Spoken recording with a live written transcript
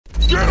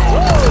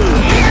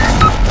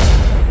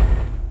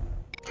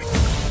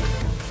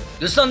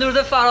دوستان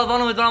درود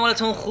فراوان، امیدوارم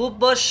حالتون خوب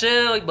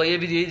باشه. با یه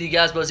ویدیوی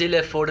دیگه از بازی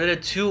لفت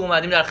 2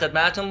 اومدیم در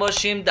خدمتتون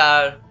باشیم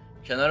در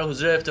کنار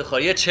حضور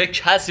افتخاری چه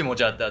کسی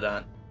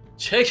مجددن.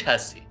 چه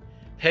کسی؟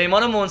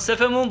 پیمان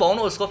منصفمون با اون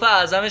اسقف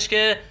اعظمش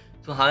که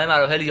تو همه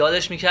مراحل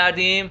یادش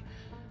میکردیم.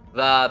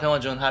 و پیمان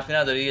جون حرفی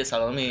نداری؟ یه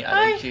سلامی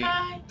علیکی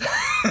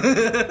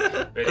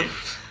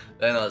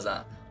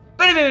بنازم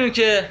بریم ببینیم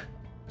که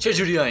چه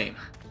جوری هاییم.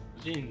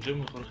 اینجا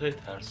میخوره خیلی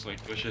ترسناک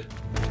باشه.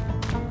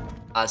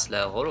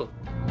 اسلحه ها رو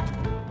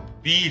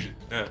بیل،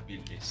 نه بیل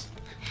نیست،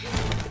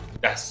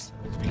 دست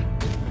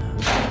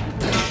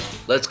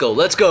Let's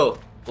go.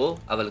 او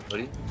اول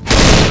کاری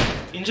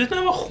اینجا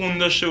نبا خون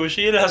داشته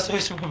باشه. یه لحظه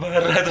هایست ما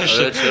بر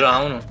نداشته. چرا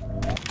همونو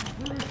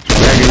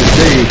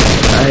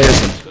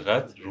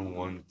چقدر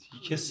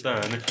رومانتیک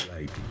صحنه.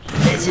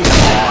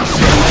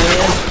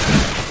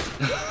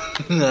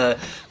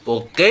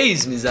 با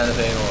قیز میزنه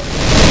پیمان.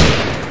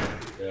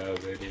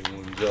 بریم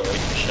اونجا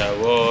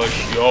شواش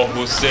یا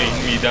حسین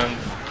میدن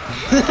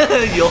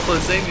یا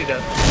حسین میدن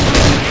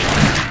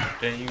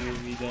قیمه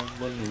میدن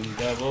با نون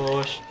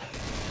دواش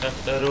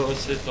دفتر و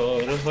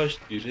ستاره هاش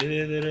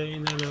دیره دره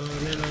این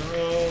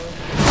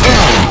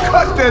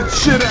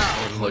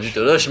خواهی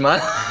داداش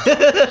من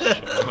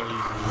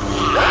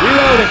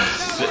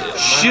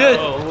شیت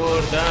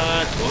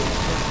آوردن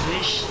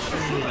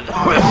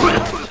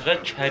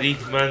چقدر کرید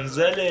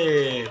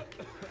منزله.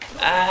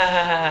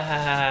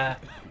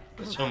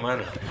 چون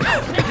منو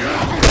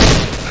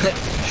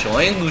شما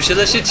این گوشه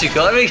داشتید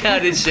چیکار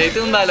میکردید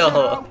شیطون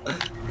بلاها؟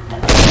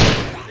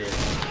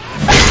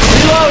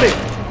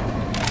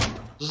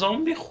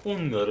 زامبی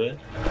خون داره؟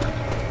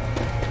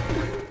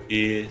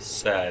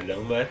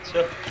 سلام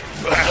بچه.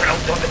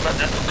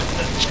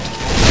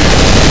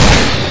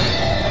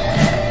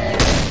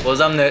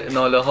 بازم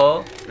ناله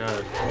ها؟ نه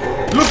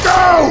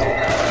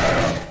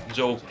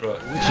اینجا اپرا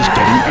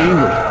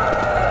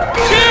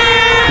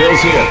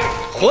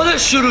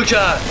خودش شروع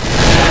کرد.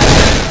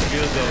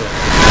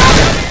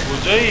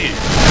 کجایی؟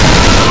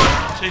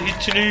 چه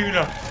هیچی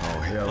نمیبینم.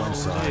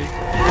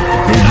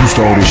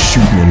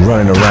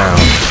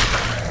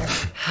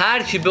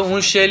 هر کی به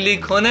اون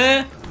شلیک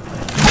کنه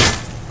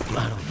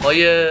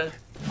آیه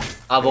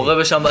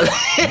عواقبش هم بده.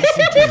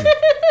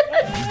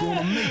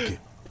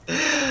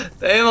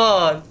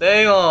 پیمان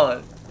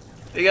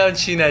بگم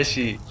چی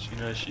نشی.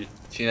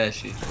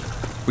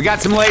 We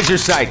got some laser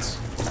sights.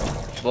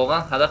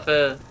 واقعا هدف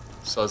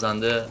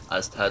سازنده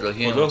از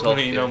طراحی این اتاق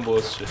اینم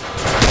باز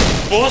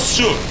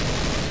شد.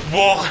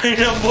 واقعا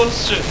اینم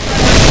باز شد.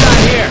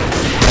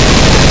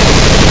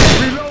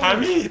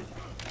 حمید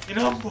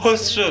اینم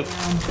باز شد.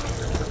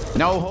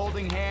 No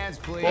holding hands,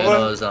 please.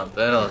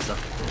 بنازم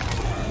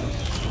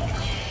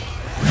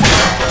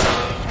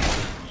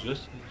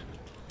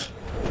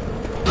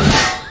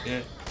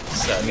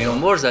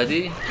میون بر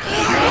زدی؟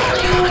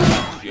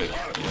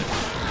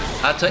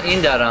 حتی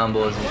این در هم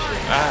باز میشه.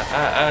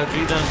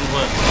 دیدن رو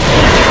من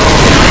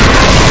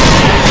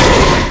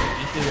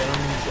این که دارم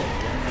میزنم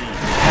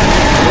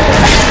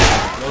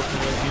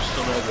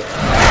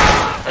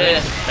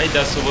ای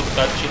دست بود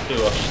قد شد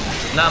ببخشید.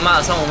 نه من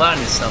اصلا اونور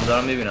نیستم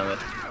دارم میبینم.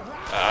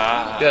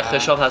 بیا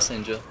خشاب هست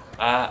اینجا.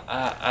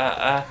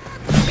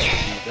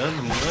 دیدن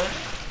رو من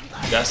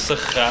دست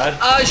خر.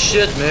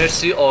 شت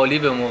مرسی عالی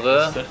به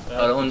موقع.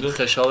 آره اون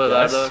خشابه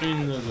بردار.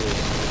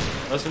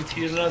 اصلا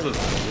تیر نداد.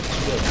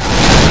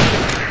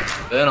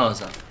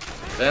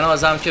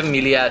 بنازم که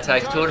میلی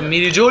اتکتور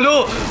میری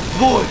جلو.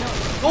 وای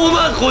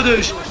اومد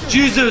خودش.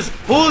 جیزس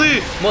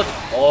هولی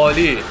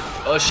عالی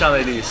داشتم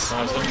الیس.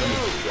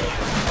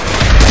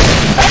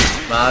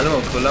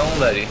 معلومه کلا اون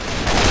بری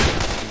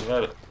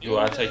یو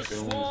اتک به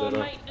اون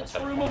میذارم.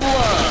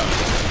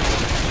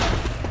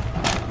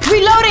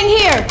 Reloading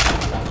here.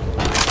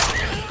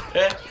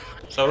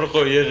 صبر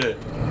قایقه.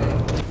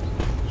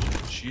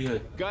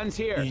 چیه؟ Guns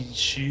here. این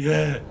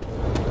چیه؟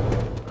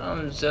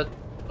 زیاد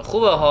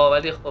خوبه ها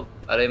ولی خب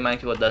برای من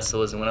که با دست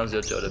بازی مونم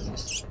زیاد جالب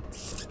نیست.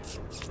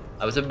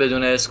 البته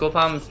بدون اسکوپ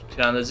هم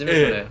تیراندازی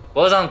میکنه.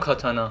 بازم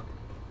کاتانا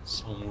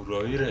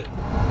سامورایی ره.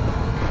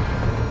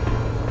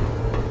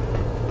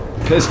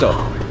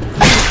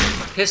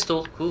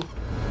 پستول کو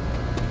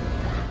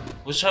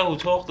و چه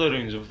اتاق داره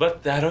اینجا.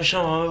 بعد دراش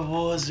هم همه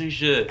باز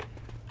میشه.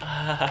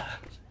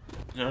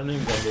 اینا رو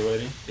نمیدن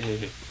ببریم.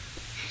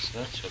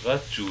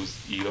 چقدر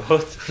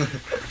جزئیات.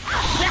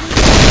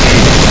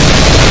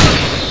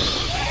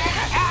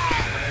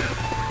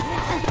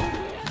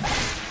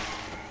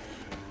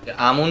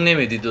 امون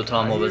نمیدی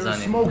دوتا ما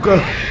بزنیم.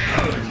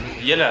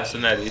 یه لحظه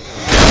ندید.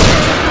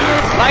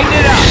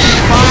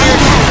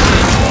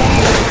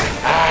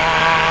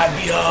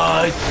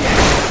 بیاید.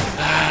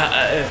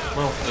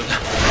 من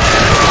افتادم.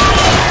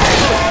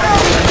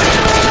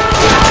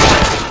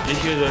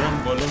 یکی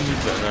دارم بالا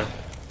میزنن.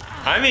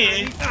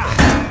 همین؟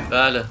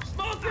 بله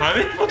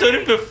همین ما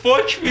داریم به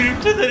فاک میریم.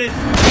 تو دارید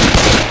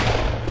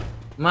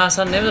من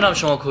اصلا نمیدونم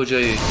شما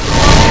کجایی.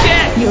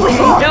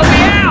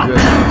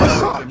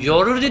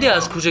 یارو رو دیدی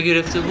از کجا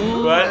گرفته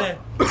بود؟ بله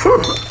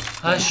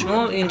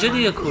پشمام اینجا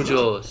دیگه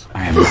کجاست؟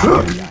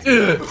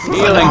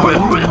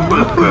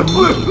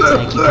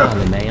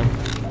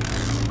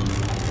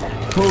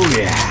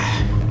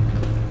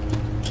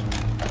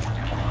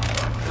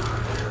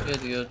 یه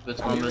دیگه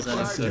بتونم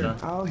بزنیم فعلا.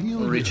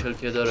 اون ریچل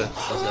که داره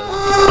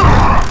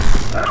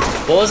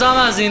بازم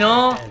از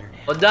اینا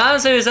با دهن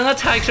سرویس انقدر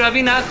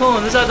تکروی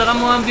نکن. بذار دارم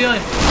ما هم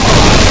بیایم.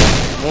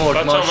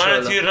 مرد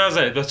ماشاءالله. من تیر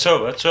نزنید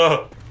بچه‌ها.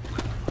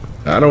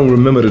 I don't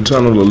remember the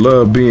tunnel of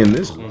love being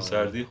this. خون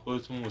سردی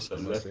خودتون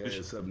مسلط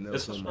بشید.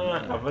 اسمش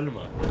من اول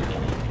من.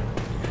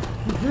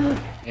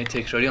 این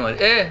تکراری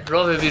اومد.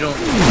 راه به بیرون.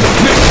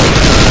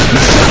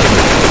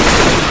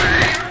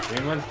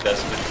 من دست به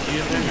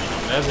تیر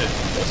نمیشم.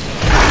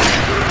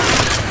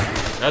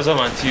 نذار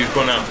من تیر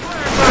کنم.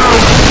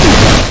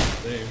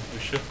 این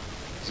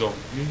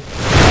زامبی.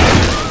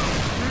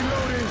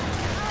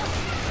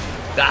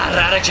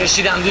 در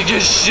کشیدم دیگه.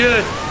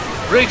 شت.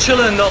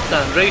 ریچل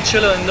انداختن.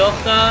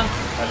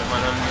 حالا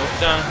منم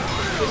میفتم.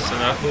 دست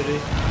نخوری.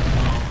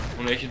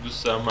 اونایی که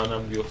دوست دارم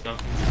منم بیفتم.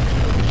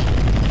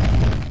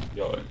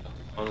 یا الله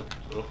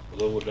تو رو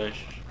خدا بردنش.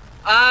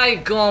 ای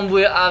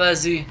گامبوی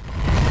عوضی.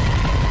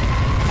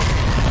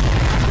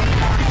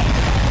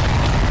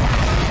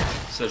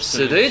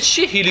 صدای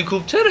چی؟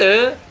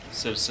 هلیکوپتره؟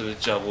 سلسله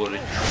جواری.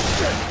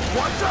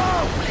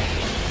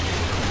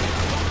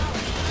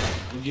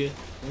 میگه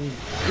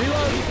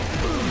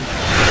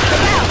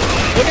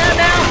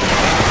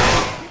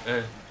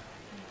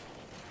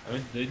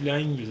همین داری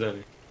لنگ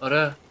میزنی.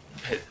 آره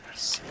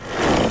پدرس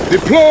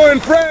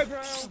Deploying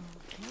fragile.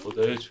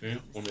 خدای تو این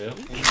خونه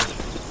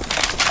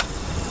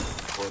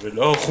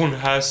بارلا خون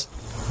هست.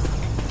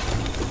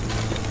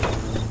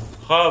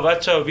 خواه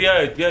بچه ها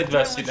بیاید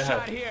وسیله هست.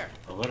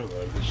 آقا رو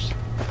برداشت.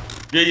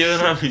 بیا یه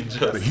دونه هم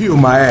اینجا. Heal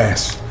my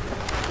ass.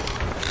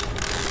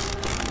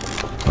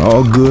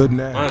 All good now.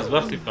 من از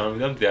وقتی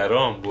فهمیدم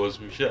درام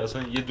باز میشه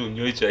اصلا یه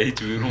دنیای جدید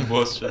تو بیرون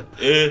باز شد.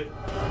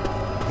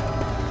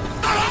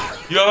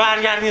 یا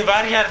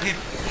برگردید.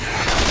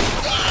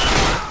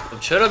 خب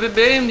چرا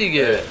بریم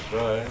دیگه؟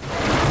 راه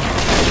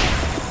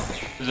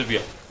بذار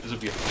بیا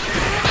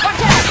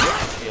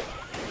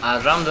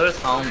حرم داره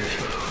تمام میشه.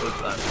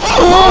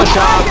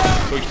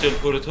 کوکتل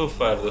پروتو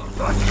فردا.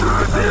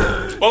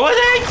 بابا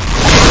دیگ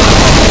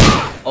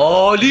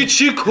عالی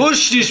چی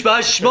کشتیش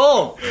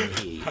پشمام.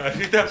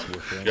 پریدم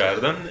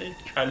گردن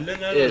کله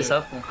نداره.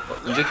 صف کن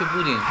اونجا که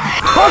بودین.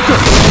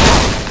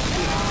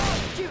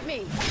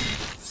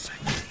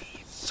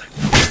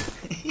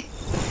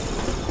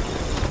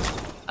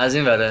 از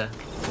این وره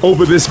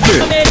Over this pit. کجا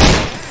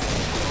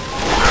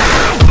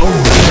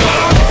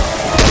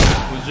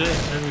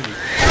نمیری.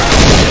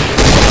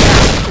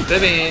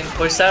 ببین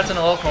پشت سرتو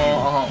نگاه کن.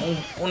 آها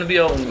اونو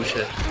بیا اون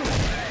گوشه.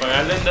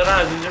 الان دارن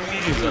از اینجا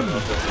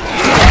میریزن.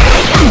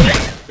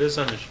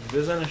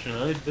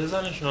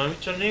 بزنشون همین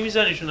چرا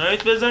نمیزنیشون. همین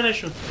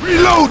بزنشون.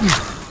 Reloading.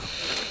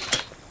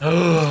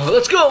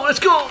 Let's go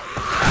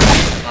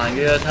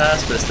آهنگیت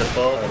هست به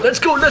استفاده. Let's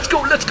go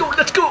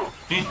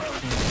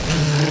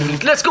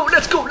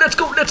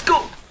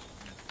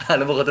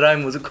الان بخاطر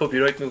همین موضوع کپی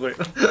رایت میکنیم.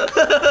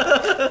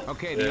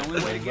 Okay, the only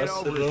way to get over is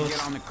to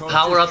get on the coast.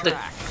 Power up the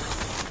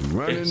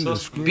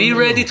Be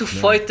ready to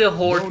fight the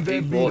horde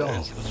people.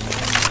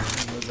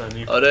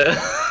 آره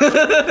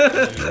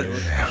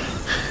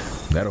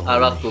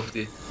هر وقت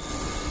گفتی.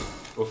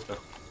 گفتم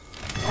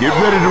Get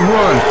ready to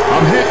run.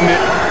 I'm hitting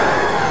it.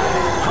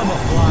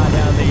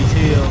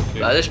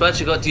 بعدش باید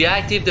چیکار؟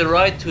 Deactivate the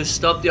right to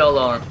stop the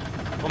alarm.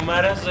 ما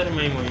مرض داریم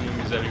اینو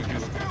میزنیم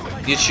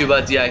یه چی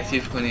باید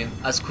دیاکتیو کنیم.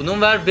 از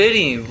کدوم ور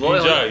بریم؟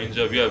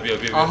 اینجا بیا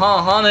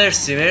آها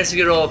مرسی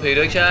که راه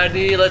پیدا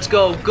کردی. Let's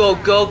go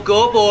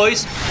boys.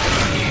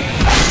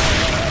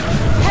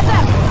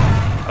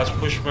 از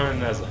پشت من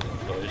نزن.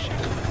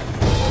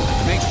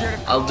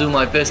 I'll do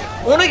my best.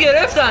 اونو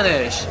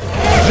گرفتنش.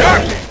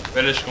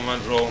 ولش کن من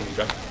راه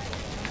میرم.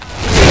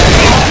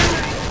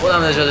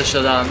 خودم نجاتش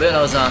دادم.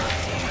 بنازم.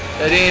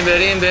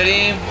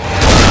 بریم.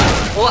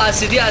 او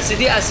اسیدی.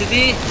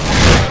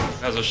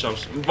 نذاشتم.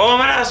 بابا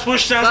من از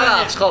پشت نزن.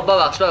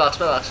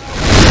 ببخش.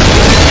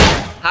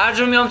 هر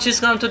جور میام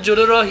چیز کنم تو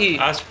جلو راهی.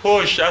 از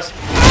پشتم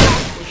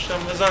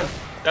بزن.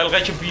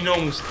 دلقک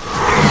بی‌ناموس.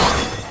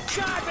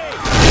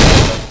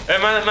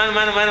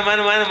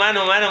 من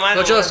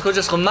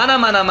کجاست خب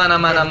منم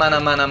من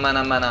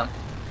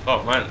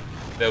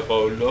به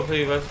بالا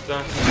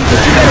پیوستم.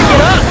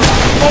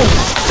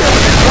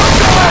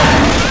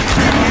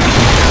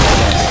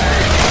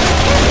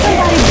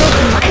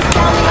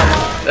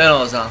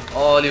 بنازم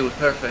عالی بود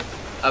پرفکت.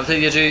 البته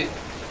یه جایی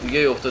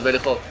دیگه افتاد ولی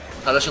خب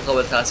تلاشت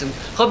قابل تحسین بود.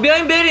 خب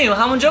بیایم بریم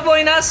همونجا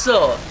وای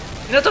نستا.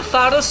 اینا تا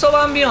فردا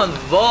صبح هم بیان.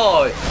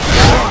 وای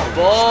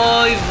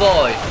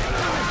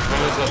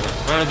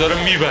منو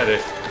داره میبره.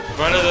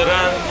 منو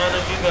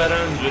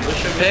میبرن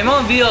جلوشو.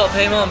 پیمان بیا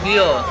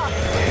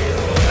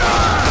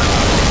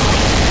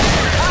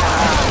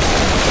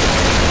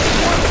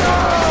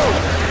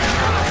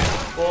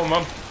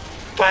من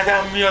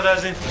بدم میاد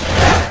از این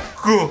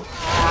گو.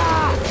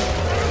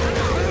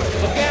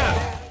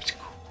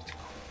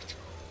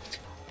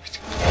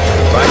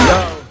 Fight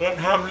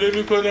دارن حمله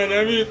میکنن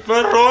امید.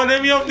 من راه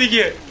نمیام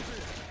دیگه.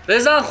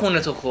 بزن خونه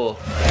تو خب.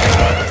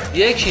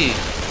 یکی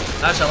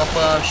هرچند من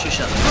خودم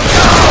شیشم.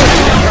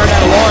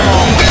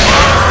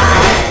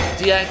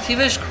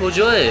 دیاکتیوش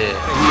کجاه؟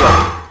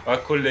 و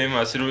کل این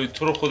مسیر رو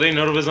تو رو خدا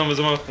اینا رو بزن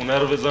من خونه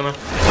رو بزنم.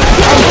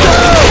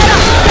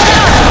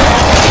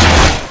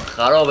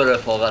 خراب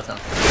رفاقتم.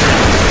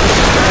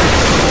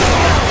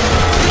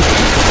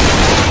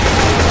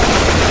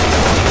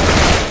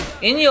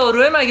 این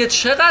یاروه مگه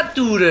چقدر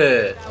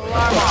دوره؟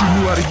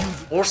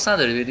 قرص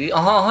نداری بدی؟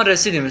 آها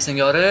رسیدیم مثل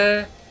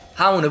یاره.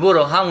 همونه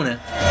برو همونه.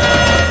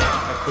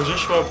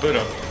 کجاش باید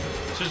برم؟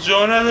 چه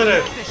جا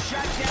نداره؟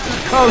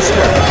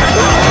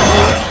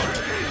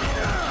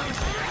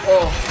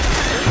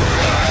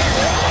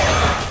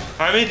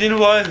 همین اینو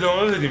باید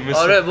ادامه بدیم مثل.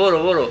 آره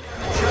برو.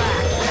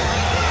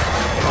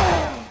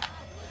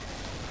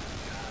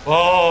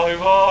 وای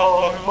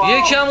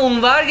یکی هم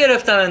اونور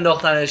گرفتن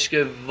انداختنش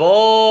که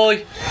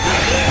وای.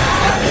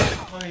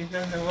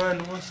 من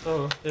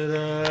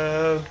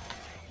مسافرم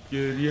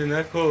گریه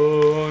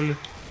نکن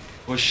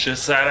پشت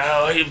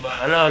سرهای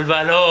بلال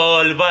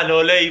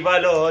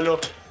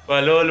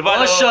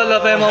ماشالله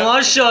پیمان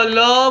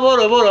ماشالله.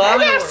 برو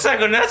همین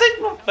سگو نزد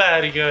من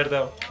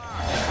برگردم.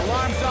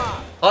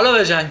 حالا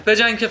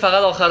بجنگ که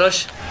فقط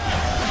آخراش.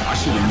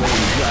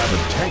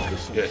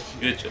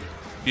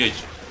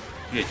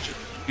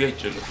 بیا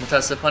جلو.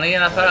 متاسفانه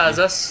یه نفر از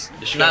دست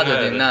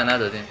ندادیم.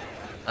 ندادیم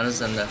هنوز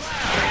زنده است.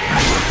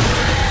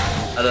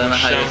 علائم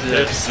حیاتی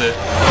داره.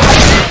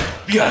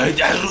 بیا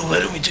در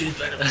روبرو میتونید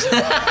برم.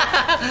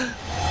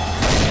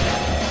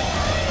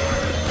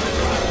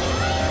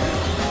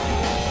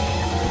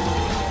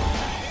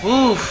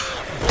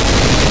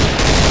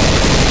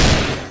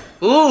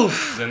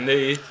 اوف زنده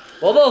اید؟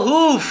 بابا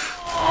هوف.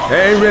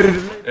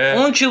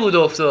 اون کی بود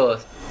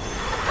افتاد؟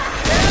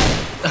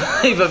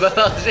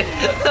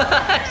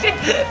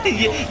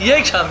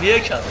 یکم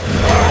به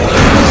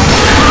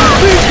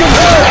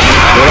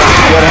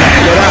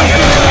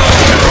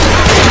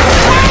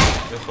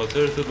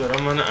خاطر تو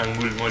دارم من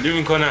انگول مالی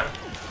میکنم.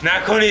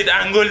 نکنید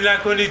انگول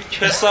نکنید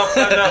کساف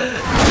ندم.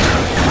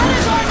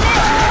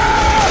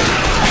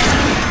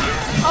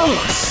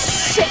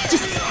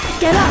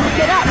 Get up!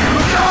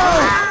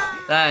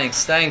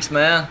 Thanks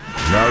man.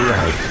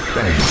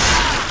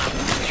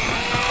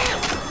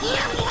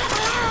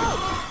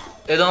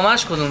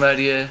 ادامهش کدوم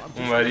وریه؟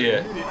 اون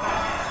وریه.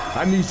 I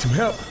need some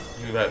help.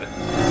 این وره.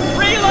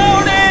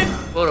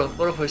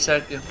 برو پشت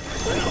سرت بیا.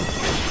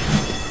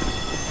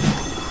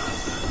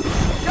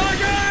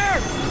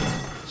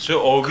 چه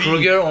آبی؟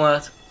 کروگر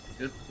اومد.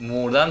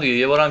 مردم دیگه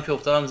یه بارم که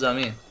افتادم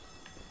زمین.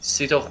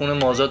 30 تا خون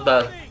مازاد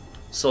بر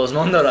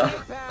سازمان دارم.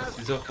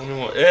 30 تا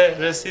خون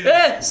رسید.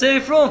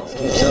 سیف روم.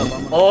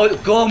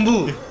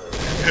 گامبو.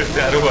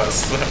 درو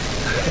بستم.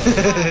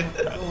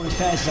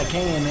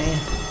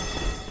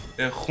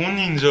 خون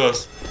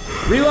اینجاست.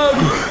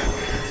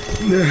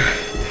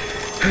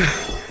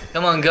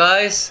 Come on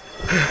guys.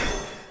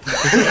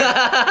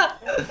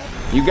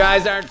 You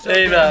guys aren't so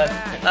ایول.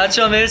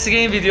 بچه‌ها مرسی که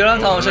این ویدیو رو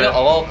هم تماشا کردید.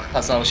 آقا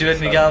خسته نباشید بهت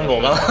میگم،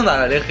 واقعا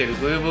مرحله خیلی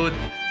خوبی بود.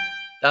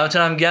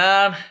 دمتون هم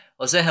گرم.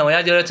 واسه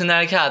حمایت یادتون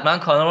نره که حتما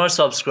کانال ما رو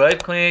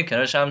سابسکرایب کنید،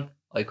 کنارش هم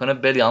آیکون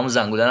بل یا همون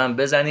زنگوله هم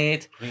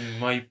بزنید.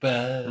 Ring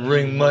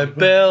my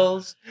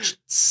bells.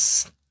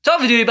 تا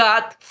ویدیوی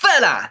بعد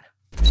فعلا.